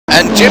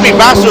Jimmy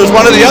Vassar was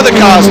one of the other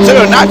cars too,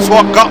 and that's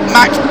what got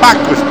Max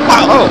backwards.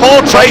 Wow.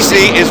 Paul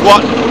Tracy is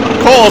what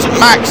caused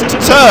Max to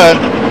turn.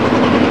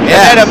 Yeah.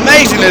 And then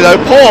amazingly though,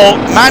 Paul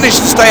managed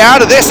to stay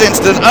out of this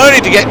incident, only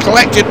to get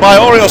collected by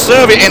Oriol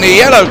Servit in a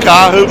yellow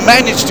car, who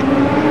managed to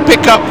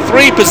pick up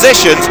 3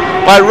 positions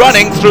by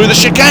running through the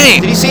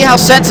chicane. Did you see how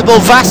sensible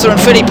Vassar and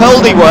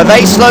Fittipaldi were?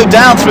 They slowed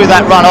down through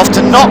that runoff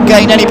to not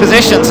gain any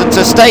positions and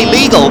to stay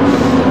legal.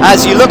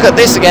 As you look at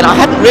this again, I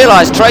hadn't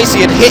realised Tracy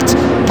had hit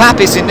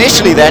Papis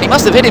initially there, and he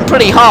must have hit him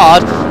pretty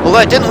hard,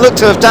 although it didn't look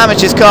to have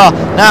damaged his car.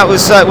 Now it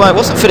was, well, it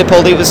wasn't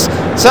Fittipaldi, it was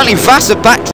certainly Vassar back